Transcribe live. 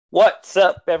What's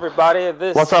up, everybody? What's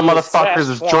This up, is motherfuckers?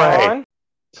 It's Dre.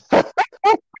 Sasquan.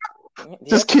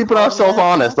 Just Yep, keeping call him ourselves that.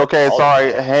 honest. Okay, Call him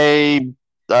sorry. that.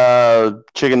 Hey,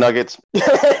 chicken nuggets.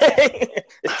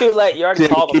 It's too late. You already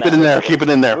called him Keep it that. in We're there. Keep it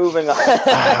in there. moving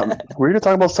on. We're here to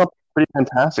talk about something pretty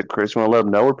fantastic, Chris. You want to let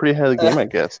them know we're pretty ahead of the game, I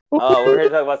guess. Oh, we're here to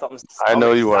talk about something I I'm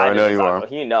know you are. I excited know to you talk are.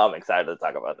 about. You know I'm excited to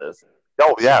talk about this.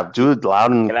 Oh, yeah. Do it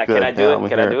loud and Can I good. do Yeah, it? I'm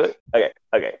Can I here. do it?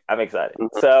 Okay. I'm excited.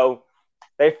 So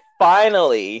they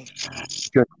finally,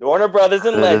 Warner Brothers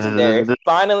and Legendary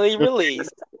finally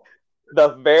released the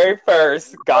very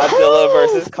first Godzilla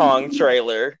versus Kong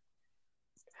trailer.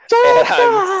 And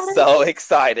I'm so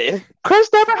excited. Chris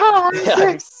never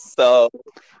I'm so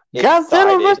Godzilla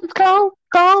excited. versus Kong.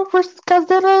 Kong versus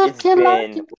Godzilla.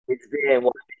 It's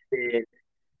been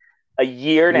a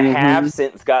year and a half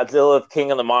since Godzilla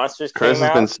King of the Monsters Chris came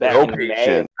has been out back so in May.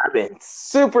 patient. I've been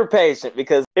super patient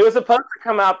because it was supposed to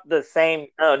come out the same.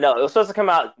 Oh no, it was supposed to come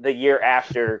out the year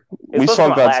after. We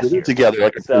saw Godzilla together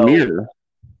like a premiere.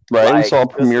 Right, we saw a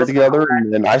premiere together,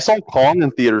 and then I saw Kong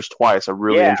in theaters twice. I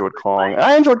really enjoyed Kong.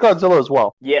 I enjoyed Godzilla as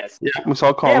well. Yes. Yeah, we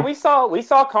saw Kong. Yeah, we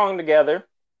saw Kong together.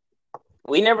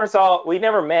 We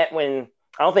never met when.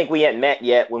 I don't think we had met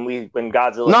yet when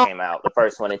Godzilla came out, the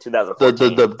first one in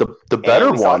 2014. The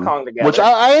better one, which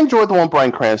I enjoyed the one with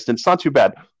Bryan Cranston. It's not too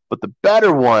bad, but the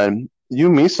better one, you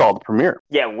and me saw the premiere.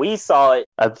 Yeah, we saw it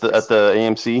at the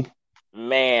AMC.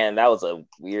 Man, that was a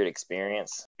weird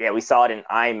experience. Yeah, we saw it in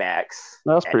IMAX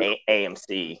at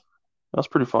AMC. That was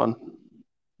pretty fun.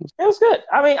 It was good.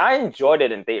 I mean, I enjoyed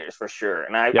it in theaters for sure,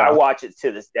 and I watch it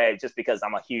to this day just because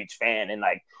I'm a huge fan and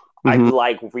like I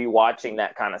like rewatching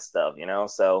that kind of stuff, you know.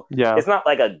 So it's not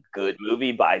like a good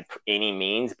movie by any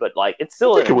means, but like it's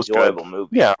still an enjoyable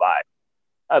movie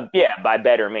by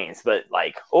better means. But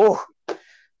like,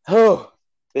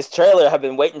 this trailer, I've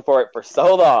been waiting for it for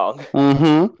so long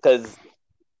because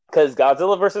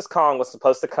Godzilla vs. Kong was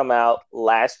supposed to come out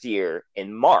last year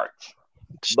in March,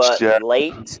 but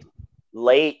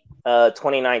late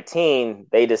 2019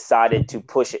 they decided to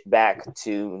push it back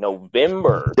to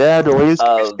November. Yeah, delays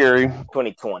can be scary.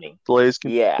 2020. Delays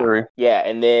can be scary. Yeah,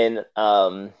 and then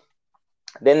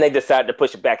they decided to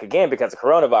push it back again because of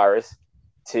coronavirus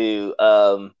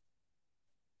to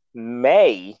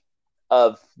May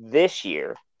of this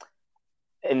year.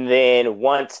 And then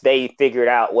once they figured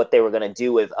out what they were going to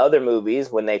do with other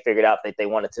movies, when they figured out that they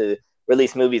wanted to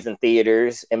release movies in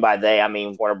theaters, and by they I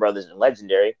mean Warner Brothers and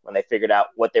Legendary, when they figured out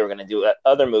what they were going to do with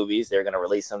other movies, they were going to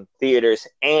release them theaters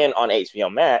and on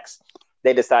HBO Max,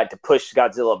 they decided to push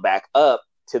Godzilla back up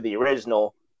to the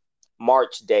original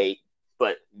March date,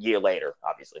 but a year later,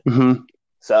 obviously.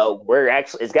 So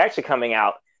it's actually coming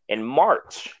out in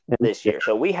March this year.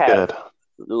 So we have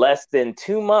less than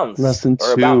 2 months,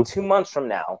 about 2 months from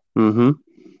now, and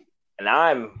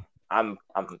I'm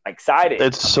excited.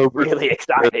 It's so really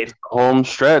excited. It's home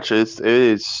stretch. It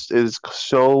is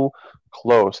so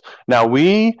close. Now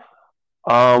we,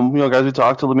 guys, we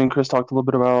talked me and Chris talked a little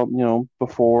bit about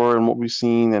before and what we've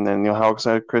seen, and then how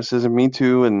excited Chris is and me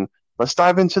too. And let's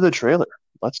dive into the trailer.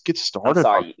 Let's get started. I'm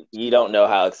sorry, you don't know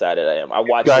how excited I am. I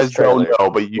watched this trailer. Don't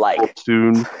know, but you will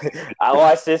soon. I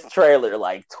watched this trailer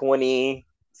like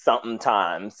 20-something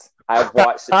times. I've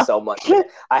watched it so much.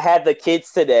 I had the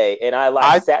kids today, and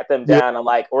I sat them down. I'm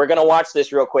like, "We're gonna watch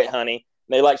this real quick, honey."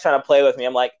 And they like trying to play with me.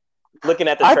 I'm like looking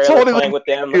at the trailer, playing with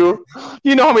them.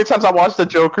 You know how many times I watched the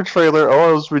Joker trailer?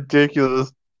 Oh, it was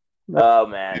ridiculous. Oh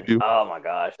man! Oh my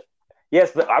gosh!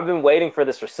 Yes, but I've been waiting for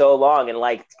this for so long, and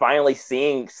like finally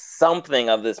seeing something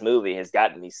of this movie has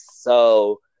gotten me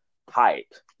so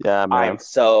hyped. Yeah, man. I'm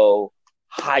so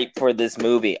hyped for this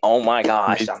movie. Oh my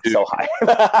gosh, I'm so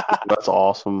hyped. That's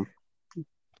awesome.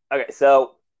 Okay,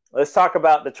 so let's talk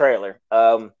about the trailer.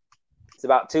 It's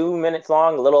about 2 minutes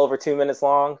long, a little over 2 minutes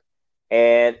long,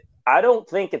 and I don't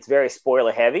think it's very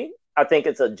spoiler heavy. I think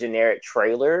it's a generic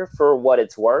trailer for what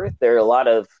it's worth. There's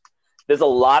a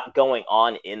lot going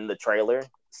on in the trailer.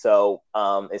 So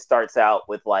it starts out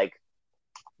with like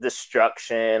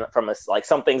destruction from like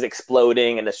something's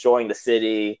exploding and destroying the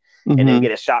city, and then you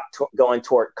get a shot going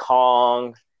toward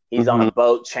Kong. He's on a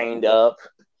boat chained up,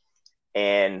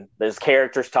 and there's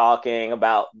characters talking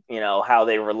about how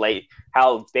they relate,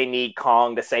 how they need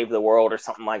Kong to save the world or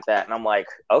something like that. And I'm like,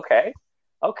 okay,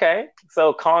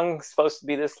 so Kong's supposed to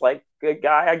be this like good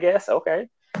guy, I guess. Okay.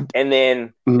 And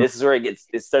then this is where it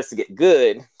starts to get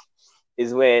good,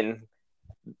 is when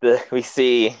we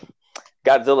see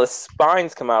Godzilla's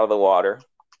spines come out of the water,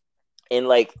 and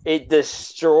like it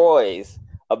destroys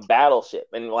a battleship,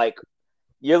 and like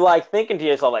you're like thinking to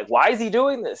yourself, like, why is he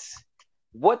doing this?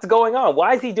 What's going on?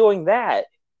 Why is he doing that?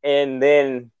 And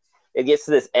then it gets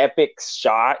to this epic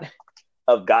shot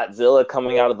of Godzilla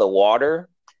coming out of the water,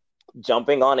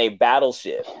 jumping on a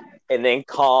battleship, and then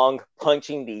Kong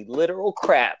punching the literal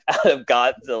crap out of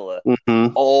Godzilla.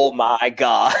 Mm-hmm. Oh my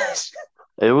gosh.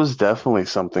 It was definitely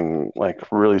something like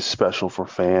really special for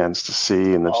fans to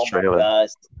see in this Oh my trailer. gosh.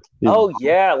 Oh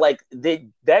yeah, like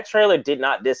that trailer did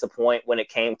not disappoint when it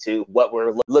came to what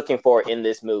we're looking for in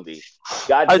this movie.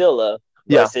 I Godzilla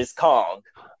yeah. versus Kong.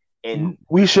 And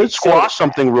We should it showed squash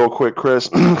something real quick, Chris,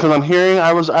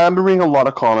 because I've been reading a lot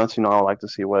of comments. I like to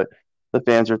see what the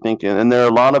fans are thinking, and there are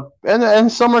a lot of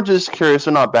and some are just curious.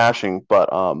 They're not bashing, but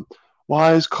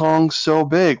why is Kong so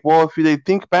big? Well, if they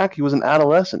think back, he was an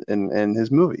adolescent in his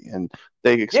movie, and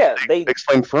yeah, they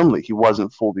explain firmly he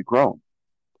wasn't fully grown.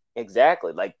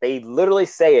 exactly. Like they literally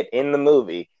say it in the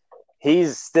movie.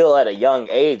 He's still at a young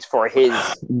age for his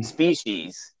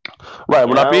species. Right, You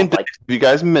we're not being know, dicks. like, If you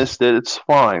guys missed it, it's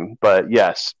fine. But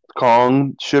yes,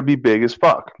 Kong should be big as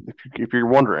fuck. If you're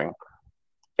wondering.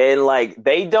 and like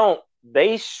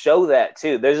they show that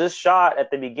too. There's a shot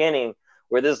at the beginning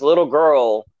where there's a little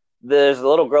girl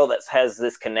that has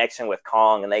this connection with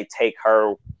Kong, and they take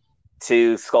her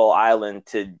to Skull Island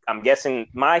to. I'm guessing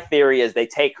my theory is they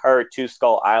take her to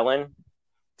Skull Island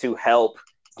to help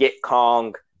get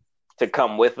Kong to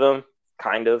come with them,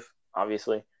 kind of,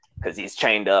 obviously, because he's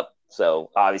chained up.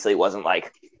 So obviously, it wasn't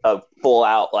like a full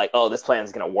out like, oh, this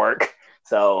plan's gonna work.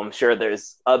 So I'm sure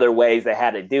there's other ways they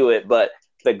had to do it, but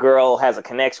the girl has a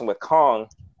connection with Kong,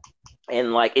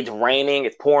 and like it's raining,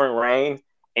 it's pouring rain,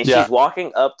 and Yeah. she's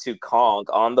walking up to Kong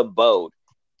on the boat,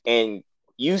 and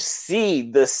you see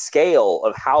the scale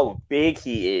of how big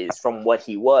he is from what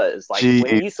he was. Like when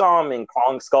Gee. you saw him in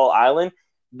Kong Skull Island,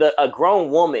 a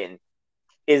grown woman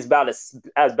is about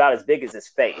as big as his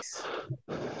face.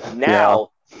 Yeah.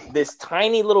 Now, this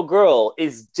tiny little girl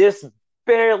is just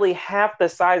barely half the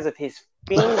size of his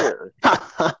finger.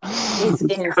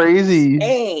 It's crazy.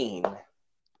 insane.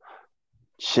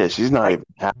 Shit, she's not even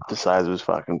half the size of his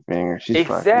fucking finger. She's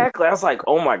exactly. I was like,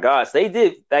 oh my gosh, they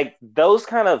did like those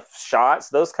kind of shots,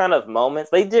 those kind of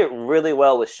moments. They did really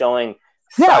well with showing.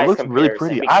 Yeah, it looks really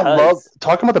pretty. I love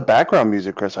talking about the background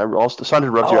music, Chris. I also started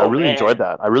to interrupt you. I really enjoyed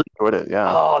that. I really enjoyed it.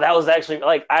 Yeah. Oh, that was actually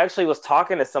like I actually was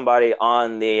talking to somebody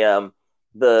on the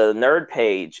nerd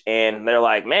page, and they're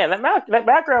like, "Man, that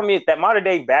background music, that modern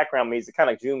day background music, kind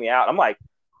of drew me out." I'm like,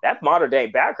 "That modern day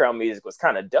background music was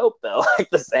kind of dope, though." At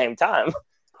the same time,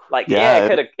 like,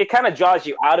 yeah, it kind of draws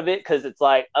you out of it because it's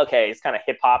like, okay, it's kind of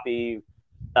hip hoppy,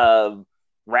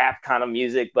 rap kind of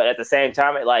music, but at the same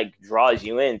time, it like draws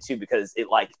you in too because it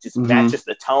like just matches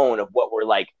the tone of what we're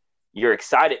like you're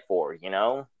excited for, you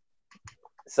know.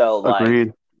 So like,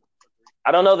 agreed.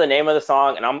 I don't know the name of the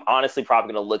song, and I'm honestly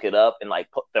probably gonna look it up and like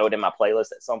throw it in my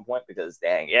playlist at some point because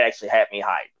dang, it actually had me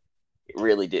hyped. It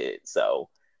really did. So,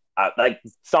 like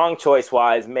song choice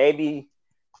wise, maybe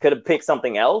could have picked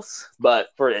something else, but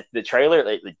for the trailer,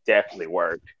 it definitely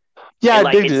worked. Yeah, and,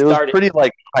 like, it was pretty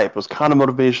like hype. It was kind of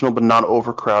motivational, but not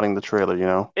overcrowding the trailer, you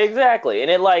know? Exactly. And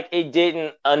it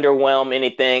didn't underwhelm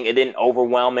anything. It didn't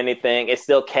overwhelm anything. It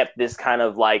still kept this kind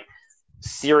of like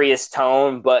serious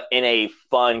tone, but in a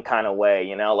fun kind of way,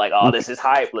 you know, like, oh, this is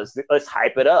hype. Let's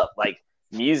hype it up. Like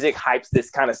music hypes this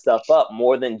kind of stuff up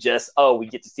more than just, oh, we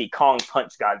get to see Kong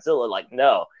punch Godzilla. Like,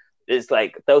 no, it's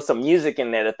like throw some music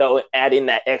in there to add in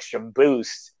that extra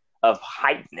boost of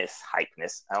hypeness. I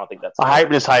don't think that's a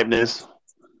hypeness.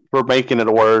 We're making it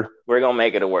a word. We're gonna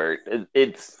make it a word.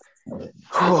 It's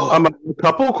a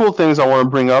couple of cool things I want to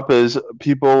bring up is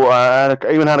people. I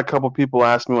even had a couple of people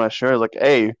ask me when I shared, like,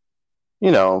 "Hey, you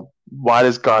know, why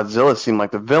does Godzilla seem like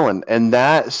the villain?" And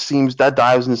that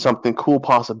dives into something cool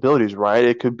possibilities, right?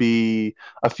 It could be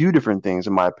a few different things,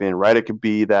 in my opinion, right? It could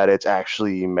be that it's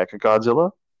actually Mecha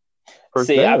Godzilla.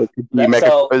 It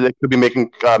could be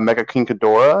making Mecha King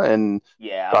Ghidorah and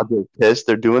Godzilla's pissed.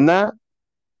 They're doing that.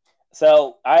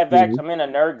 So I'm in a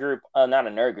nerd group, not a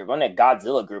nerd group. I'm in a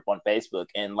Godzilla group on Facebook,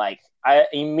 and like I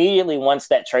immediately once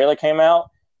that trailer came out,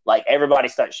 like everybody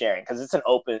starts sharing because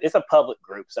it's a public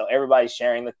group, so everybody's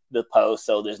sharing the post.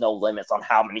 So there's no limits on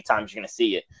how many times you're going to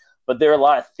see it. But there are a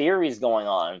lot of theories going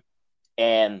on,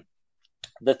 and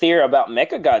the theory about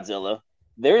Mecha Godzilla,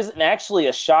 there's actually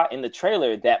a shot in the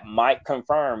trailer that might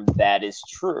confirm that is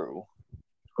true.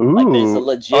 Ooh. Like there's a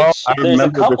legit. There's a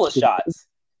couple of shots.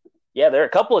 Yeah, there are a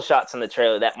couple of shots in the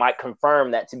trailer that might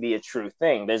confirm that to be a true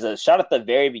thing. There's a shot at the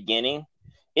very beginning.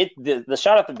 The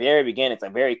shot at the very beginning, it's a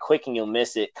very quick and you'll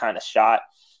miss it kind of shot.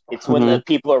 It's when the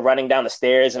people are running down the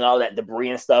stairs and all that debris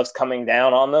and stuff's coming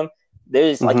down on them.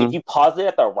 There's like, if you pause it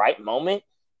at the right moment,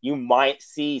 you might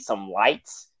see some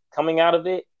lights coming out of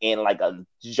it and like a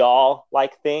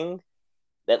jaw-like thing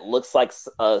that looks like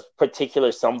a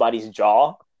particular somebody's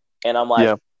jaw. And I'm like,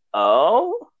 Yeah.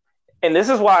 oh. And this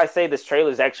is why I say this trailer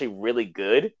is actually really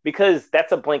good, because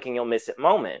that's a blink and you'll miss it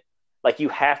moment. Like, you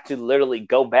have to literally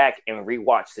go back and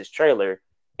rewatch this trailer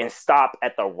and stop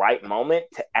at the right moment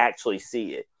to actually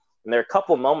see it. And there are a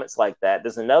couple moments like that.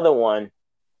 There's another one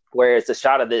where it's a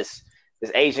shot of this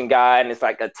Asian guy, and it's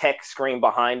like a text screen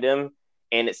behind him,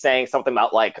 and it's saying something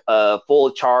about like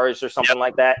full charge or something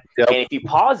like that. Yep. And if you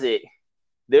pause it,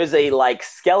 there's a like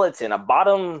skeleton, a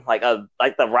bottom, like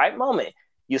the right moment,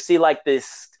 you see like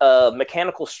this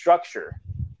mechanical structure,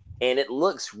 and it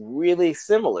looks really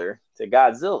similar to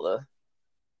Godzilla.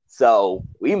 So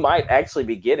we might actually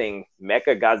be getting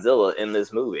Mecha Godzilla in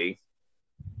this movie.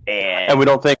 And And we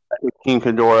don't think King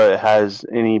Ghidorah has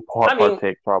any I mean,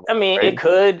 partake, probably, it right?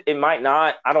 could, it might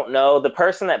not. I don't know. The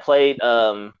person that played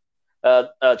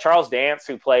Charles Dance,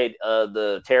 who played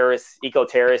the terrorist, eco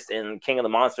terrorist in King of the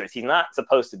Monsters, he's not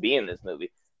supposed to be in this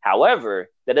movie. However,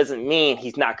 that doesn't mean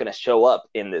he's not going to show up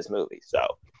in this movie. So,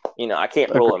 I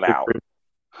can't rule him Agreed, out. agreed.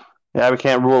 Yeah, we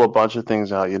can't rule a bunch of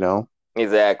things out, you know.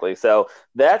 Exactly. So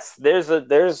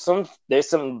there's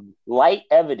some light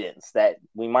evidence that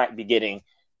we might be getting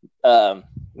Mecha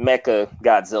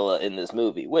Godzilla in this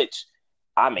movie, which,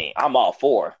 I mean, I'm all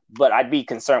for, but I'd be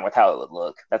concerned with how it would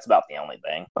look. That's about the only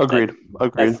thing. Agreed,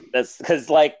 agreed. That's because,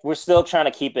 like, we're still trying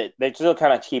to keep it. They're still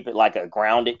kind of keep it like a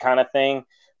grounded kind of thing,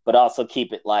 but also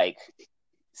keep it like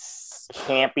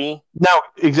campy. Now,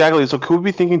 exactly. So, could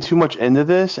we be thinking too much into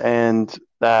this, and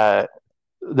that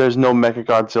there's no Mecha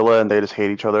Godzilla, and they just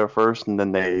hate each other at first, and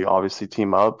then they obviously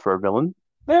team up for a villain?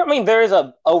 I mean, there is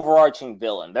a overarching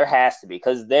villain. There has to be,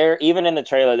 because they're even in the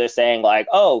trailer. They're saying like,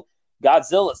 "Oh,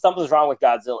 Godzilla, something's wrong with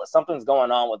Godzilla. Something's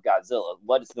going on with Godzilla.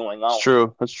 What is going It's on with him?"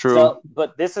 true. That's true. So,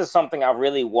 but this is something I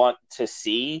really want to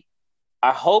see.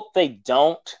 I hope they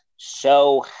don't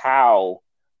show how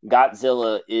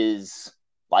Godzilla is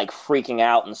like freaking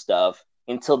out and stuff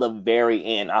until the very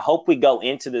end. I hope we go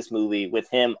into this movie with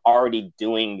him already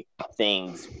doing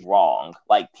things wrong.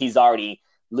 Like, he's already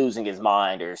losing his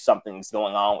mind or something's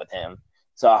going on with him.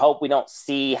 So I hope we don't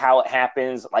see how it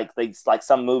happens, like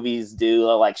some movies do,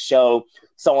 like show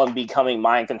someone becoming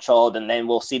mind controlled, and then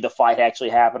we'll see the fight actually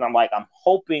happen. I'm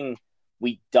hoping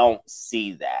we don't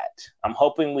see that. I'm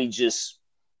hoping we just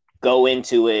go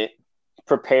into it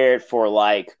prepared for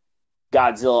like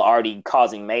Godzilla already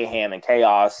causing mayhem and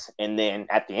chaos, and then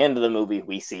at the end of the movie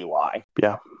we see why.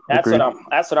 Yeah, That's agreed.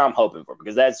 what I'm hoping for,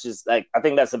 because that's just like, I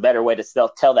think that's a better way to still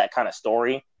tell that kind of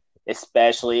story,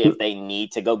 especially if they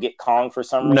need to go get Kong for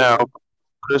some Now, reason.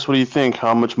 Chris, what do you think?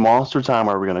 How much monster time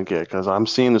are we gonna get? Because I'm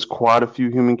seeing there's quite a few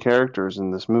human characters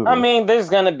in this I movie. mean, there's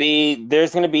gonna be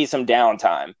some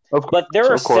downtime, Of but there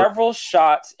course, are of course. several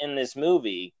shots in this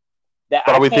movie that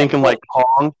But I are we can't thinking like put.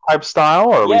 Kong type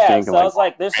style, or are we Yeah, thinking so I like was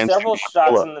like, there's Grand several Studio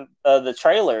shots Godzilla? in the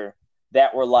trailer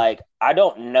that were like, I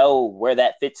don't know where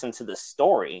that fits into the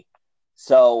story.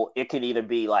 So it could either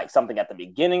be like something at the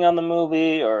beginning of the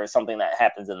movie or something that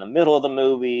happens in the middle of the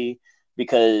movie.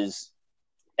 Because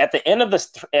at the end of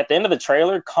the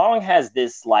trailer, Kong has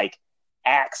this like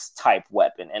axe type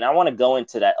weapon, and I want to go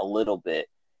into that a little bit.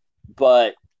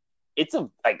 But it's a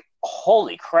like,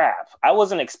 holy crap, I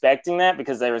wasn't expecting that,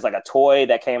 because there was like a toy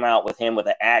that came out with him with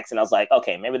an axe, and I was like,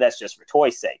 okay, maybe that's just for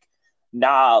toy's sake.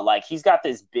 Nah, like, he's got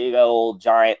this big old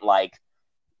giant like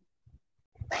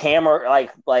hammer,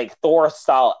 like Thor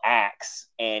style axe,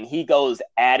 and he goes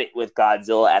at it with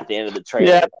Godzilla at the end of the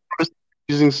Yeah, trailer.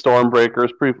 using Stormbreaker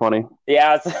is pretty funny.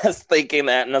 Yeah, I was thinking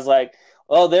that, and I was like,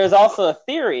 well, there's also a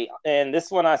theory, and this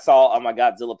one I saw on my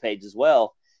Godzilla page as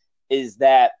well, is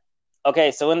that,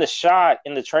 okay, so in the shot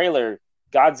in the trailer,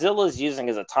 Godzilla is using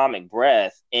his atomic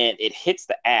breath, and it hits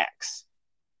the axe.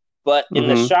 But in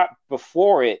the Hmm. shot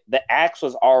before it, the axe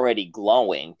was already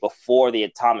glowing before the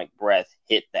atomic breath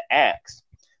hit the axe.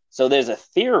 So there's a So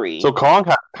theory. Kong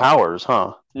has powers,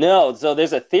 huh? No, so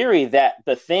there's a theory that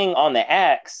the thing on the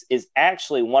axe is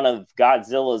actually one of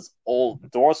Godzilla's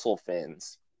old dorsal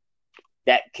fins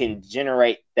that can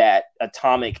generate that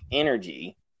atomic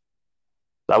energy.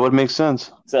 That would make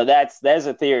sense. So there's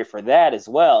a theory for that as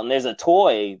well. And there's a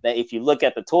toy that, if you look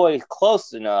at the toy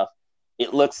close enough,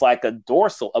 it looks like a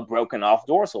broken off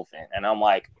dorsal fin. And I'm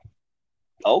like,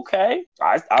 okay,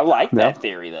 I like Yeah, that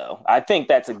theory though. I think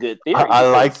that's a good theory, I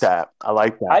like because that. I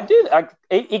like that. I did.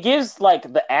 It gives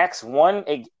like the axe one.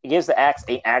 It gives the axe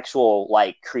a actual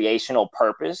like creational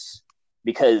purpose,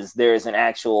 because there's an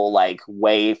actual like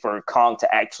way for Kong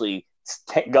to actually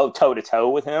go toe to toe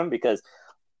with him. Because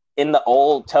in the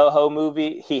old Toho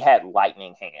movie, he had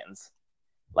lightning hands.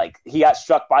 Like, he got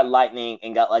struck by lightning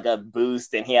and got like a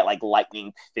boost, and he had like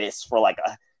lightning fists for like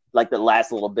like the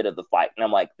last little bit of the fight, and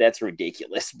I'm like, that's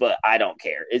ridiculous, but I don't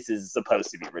care. This is supposed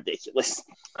to be ridiculous.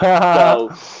 So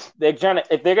if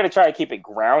they're gonna try to keep it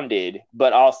grounded,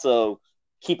 but also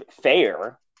keep it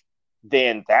fair,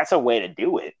 then that's a way to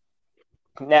do it.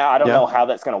 Now, I don't know how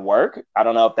that's going to work. I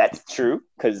don't know if that's true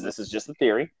because this is just a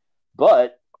theory,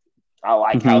 but I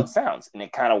like how it sounds, and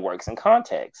it kind of works in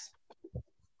context.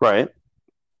 Right.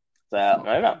 So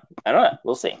I don't know.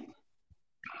 We'll see.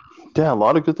 Yeah, a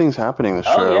lot of good things happening this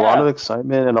year. Yeah. A lot of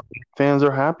excitement, and fans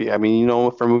are happy. I mean,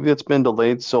 for a movie that's been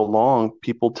delayed so long,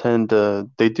 people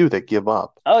they give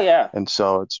up. Oh yeah. And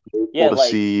so it's really cool to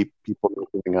see people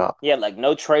giving up. Yeah, like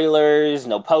no trailers,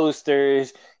 no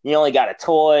posters. You only got a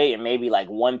toy and maybe like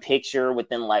one picture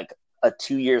within like a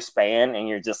 2-year span, and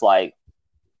you're just like,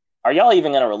 are y'all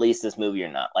even going to release this movie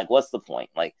or not? Like, what's the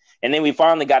point? Like, and then we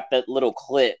finally got that little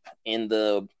clip in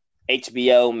the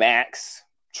HBO Max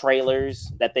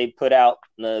trailers that they put out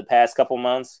in the past couple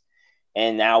months.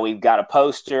 And now we've got a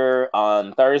poster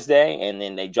on Thursday, and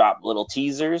then they dropped little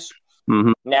teasers.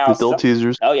 Mm-hmm. Now, little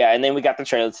teasers. Oh yeah, and then we got the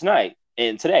trailer tonight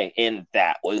and today, and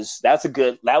that was a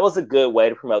good way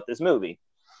to promote this movie.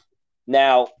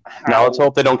 Now let's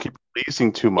hope they don't keep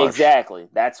releasing too much. Exactly,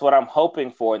 that's what I'm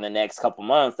hoping for in the next couple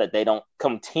months, that they don't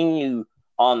continue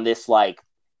on this like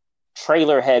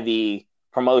trailer heavy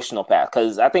promotional path,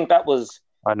 because I think that was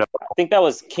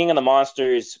King of the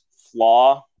Monsters'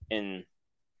 flaw in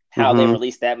how they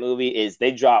released that movie, is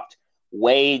they dropped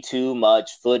way too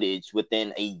much footage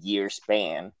within a year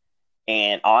span.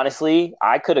 And honestly,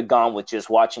 I could have gone with just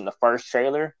watching the first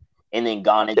trailer and then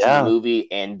gone into the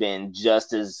movie and been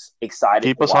just as excited.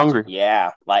 Keep us hungry.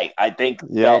 Yeah. Like, I think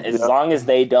that as long as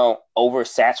they don't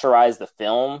oversaturize the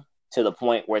film to the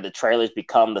point where the trailers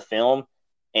become the film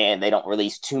and they don't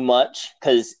release too much.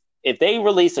 Because if they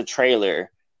release a trailer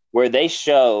where they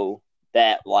show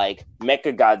that, like,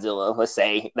 Mecha Godzilla, let's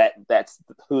say that's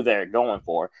who they're going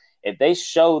for. If they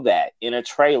show that in a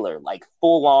trailer, like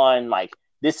full on, like,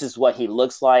 this is what he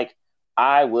looks like,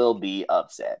 I will be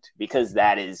upset, because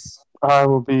I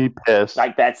will be pissed.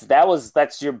 Like, that's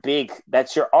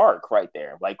your arc right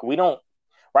there. Like,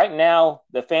 right now,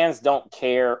 the fans don't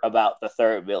care about the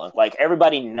third villain. Like,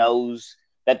 everybody knows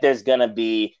that there's going to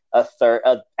be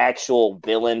an actual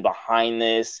villain behind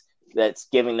this that's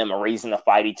giving them a reason to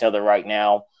fight each other right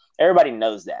now. Everybody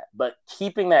knows that, but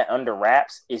keeping that under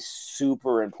wraps is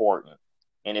super important.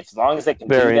 And as long as they can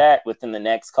do that within the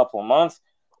next couple of months,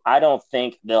 I don't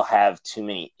think they'll have too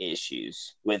many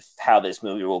issues with how this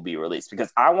movie will be released,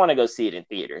 because I want to go see it in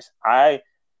theaters. I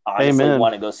honestly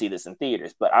want to go see this in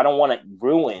theaters, but I don't want it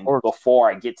ruined before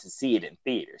I get to see it in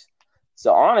theaters.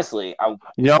 So honestly,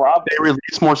 they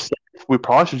release more stuff. We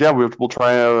probably should. Yeah, we'll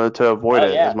try to avoid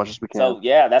it as much as we can. So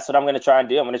yeah, that's what I'm going to try and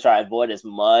do. I'm going to try and avoid as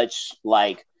much,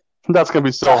 like. That's going to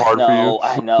be so hard for you.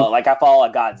 I know. Like, I follow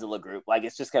a Godzilla group. Like,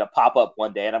 it's just going to pop up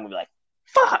one day, and I'm going to be like,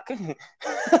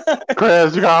 fuck.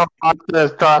 Chris, you got to watch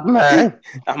this, God, man.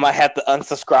 I might have to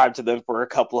unsubscribe to them for a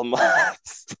couple of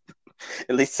months.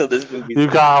 At least till this movie. You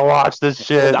got to watch this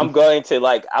shit. I'm going to,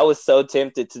 like, I was so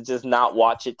tempted to just not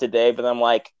watch it today, but I'm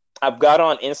like, I've got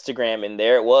on Instagram, and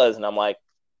there it was, and I'm like,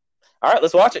 all right,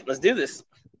 let's watch it. Let's do this.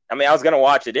 I mean, I was going to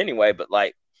watch it anyway, but,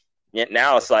 like,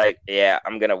 now it's like, yeah,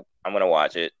 I'm gonna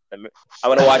watch it. I'm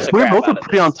gonna watch the crap out of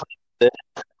it. On top of it.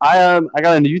 I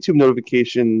got a YouTube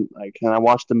notification, like, and I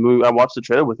watched the movie. I watched the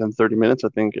trailer within 30 minutes. I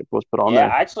think it was put on there.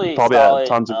 Yeah, I actually saw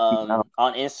it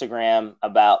on Instagram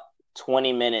about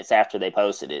 20 minutes after they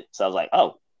posted it. So I was like,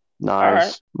 oh, nice.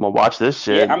 Right. I'm gonna watch this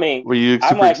shit. Yeah, I mean, were you super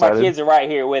I'm like, excited? My kids are right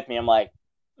here with me. I'm like,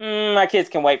 my kids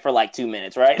can wait for like 2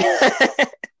 minutes, right?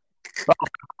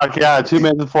 Yeah, 2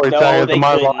 minutes and 40 seconds.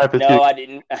 I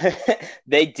didn't.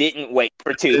 They didn't wait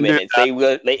for 2 minutes.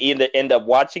 They either end up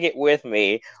watching it with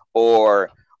me,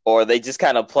 or they just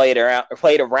kind of played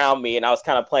around me, and I was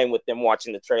kind of playing with them,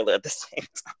 watching the trailer at the same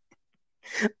time.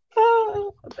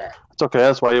 It's okay.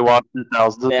 That's why you watched it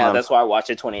thousands of times. That's why I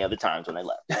watched it 20 other times when they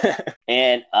left.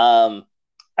 And I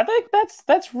think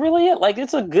that's really it. Like,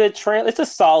 it's a good trailer. It's a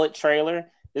solid trailer.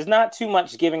 There's not too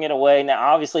much giving it away. Now,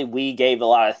 obviously, we gave a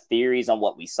lot of theories on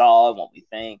what we saw and what we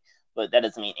think, but that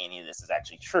doesn't mean any of this is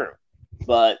actually true.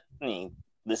 But, I mean,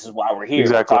 this is why we're here.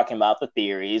 Exactly. We're talking about the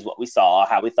theories, what we saw,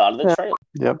 how we thought of the trailer.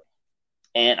 Yep.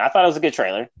 And I thought it was a good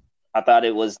trailer. I thought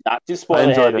it was not too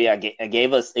spoiler heavy. I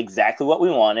gave us exactly what we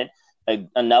wanted.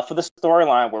 Enough of the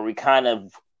storyline where we kind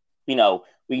of, we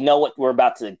know what we're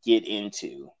about to get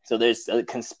into. So there's a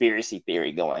conspiracy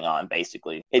theory going on,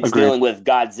 basically. It's dealing with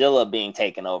Godzilla being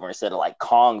taken over instead of, like,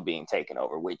 Kong being taken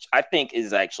over, which I think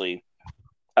is actually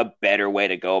a better way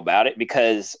to go about it,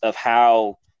 because of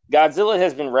how Godzilla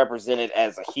has been represented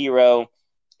as a hero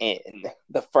in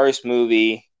the first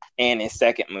movie and his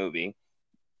second movie,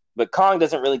 but Kong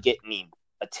doesn't really get any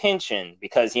attention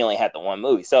because he only had the one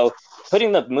movie. So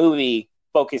putting the movie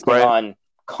focusing Right. on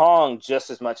Kong just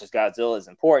as much as Godzilla is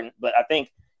important, but I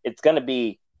think it's going to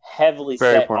be heavily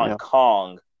Very set important. on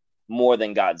Kong more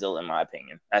than Godzilla, in my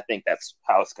opinion. I think that's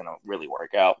how it's going to really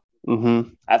work out.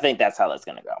 Mm-hmm. I think that's how that's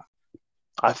going to go.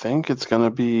 I think it's gonna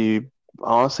be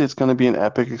honestly, it's gonna be an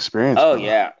epic experience, Oh, brother.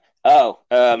 yeah.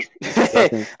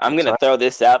 I'm going to throw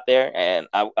this out there, and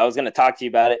I was going to talk to you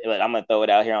about it, but I'm going to throw it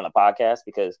out here on the podcast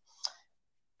because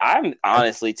I'm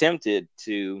honestly tempted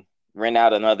to rent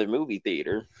out another movie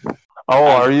theater. Oh,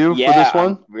 are you for this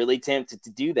one? I'm really tempted to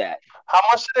do that. How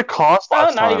much did it cost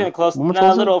last not time? even close. How much No,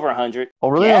 was a little it? over 100. Oh,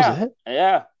 really? Yeah, That was it?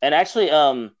 yeah. And actually,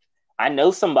 I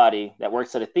know somebody that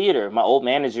works at a theater. My old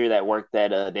manager that worked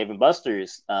at Dave and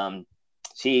Buster's.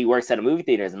 She works at a movie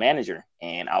theater as a manager,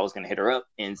 and I was gonna hit her up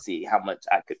and see how much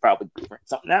I could probably rent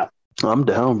something out. I'm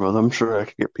down, brother. I'm sure I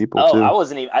could get people Oh, too.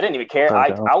 I didn't even care.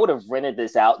 I would have rented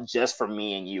this out just for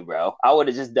me and you, bro. I would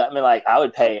have just done. I mean, like, I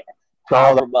would pay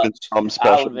however much. I would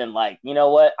have been like, you know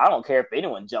what? I don't care if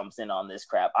anyone jumps in on this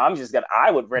crap.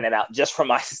 I would rent it out just for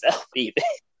myself, even.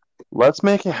 Let's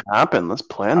make it happen. Let's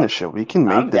plan this shit. We can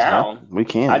make this happen. We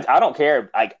can. I don't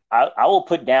care. Like, I will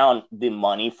put down the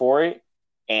money for it,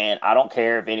 and I don't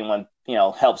care if anyone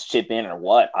helps chip in or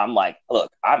what. I'm like, look,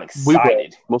 I'm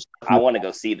excited. I want to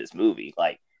go see this movie.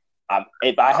 Like,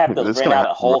 if I have to rent out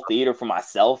a whole theater for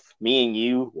myself, me and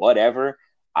you, whatever,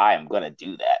 I am gonna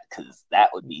do that because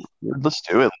that would be. Let's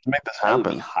do it. Let's make this happen. That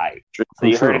would be hype. So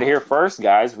you heard it here first,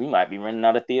 guys. We might be renting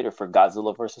out a theater for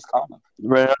Godzilla versus Kong.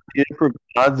 Rent out a theater for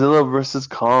Godzilla versus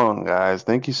Kong, guys.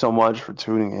 Thank you so much for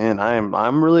tuning in.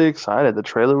 I'm really excited. The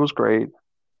trailer was great.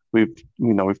 We've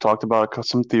talked about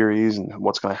some theories and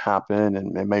what's going to happen,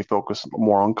 and it may focus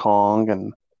more on Kong.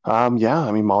 And I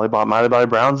mean, Molly Bobby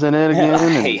Brown's in it again.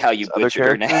 I hate how you butchered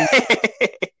her name.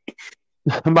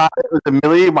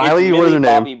 Millie, what is her name?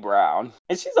 Bobby Brown.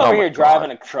 And she's over here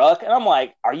driving a truck, and I'm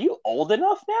like, are you old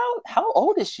enough now? How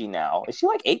old is she now? Is she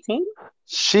like 18?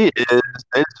 She is.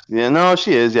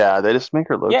 She is. Yeah, they just make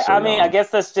her look. Yeah, so I mean, young. I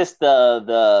guess that's just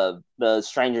the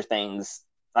Stranger Things.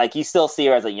 Like, you still see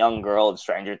her as a young girl of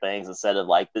Stranger Things instead of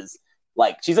like this.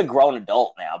 Like, she's a grown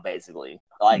adult now, basically.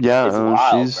 Like, yeah, it's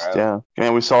wild, bro. Yeah,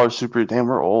 and we saw her super. Damn,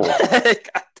 we're old.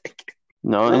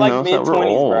 No, we're like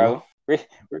mid-20s, bro.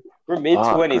 We're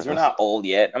mid-20s. We're not old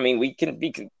yet. I mean, we can't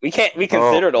be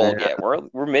considered old yet.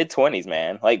 We're mid-20s,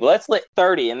 man. Like, let's let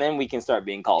 30, and then we can start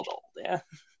being called old. Yeah.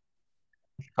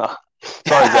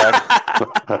 Sorry,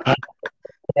 Zach.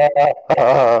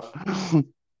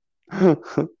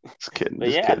 Just kidding. But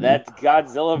yeah, that's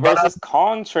Godzilla versus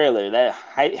Kong trailer.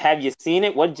 Have you seen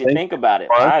it? What did you think about it?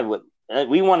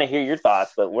 We want to hear your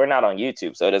thoughts, but we're not on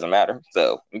YouTube, so it doesn't matter.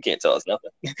 So you can't tell us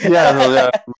nothing. Yeah.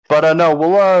 But no,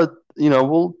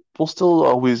 we'll still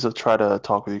always try to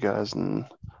talk with you guys and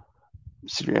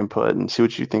see your input and see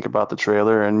what you think about the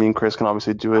trailer. And me and Chris can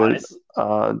obviously do it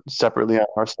separately on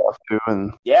our stuff too.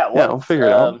 And we'll figure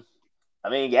it out. I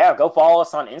mean, go follow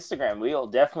us on Instagram. We'll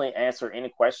definitely answer any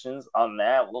questions on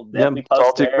that. We'll definitely post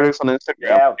Salty there. Critics on Instagram.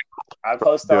 Yeah, I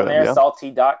post on there.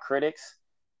 Salty.critics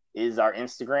is our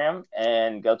Instagram,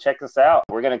 and go check us out.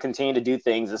 We're going to continue to do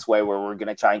things this way where we're going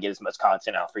to try and get as much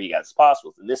content out for you guys as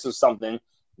possible. And this was something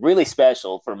really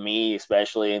special for me,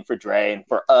 especially, and for Dre, and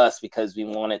for us, because we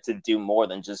wanted to do more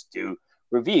than just do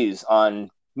reviews on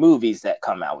movies that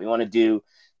come out. We want to do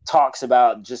talks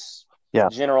about just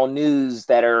general news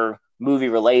that are movie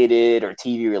related or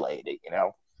TV related,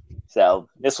 So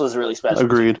this was really special.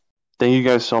 Agreed. Thank you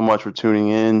guys so much for tuning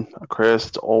in. Chris,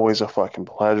 it's always a fucking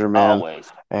pleasure, man.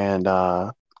 Always. And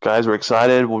guys, we're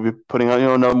excited. We'll be putting out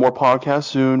another more podcast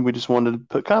soon. We just wanted to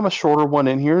put kind of a shorter one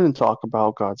in here and talk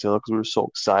about Godzilla because we were so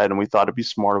excited and we thought it'd be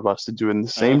smart of us to do it in the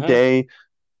same day.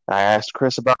 I asked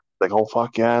Chris about it, like, oh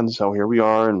fuck yeah, and so here we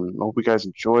are, and hope you guys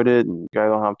enjoyed it, and you guys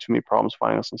don't have too many problems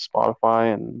finding us on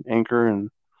Spotify and Anchor, and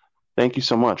thank you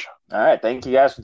so much. All right, thank you guys for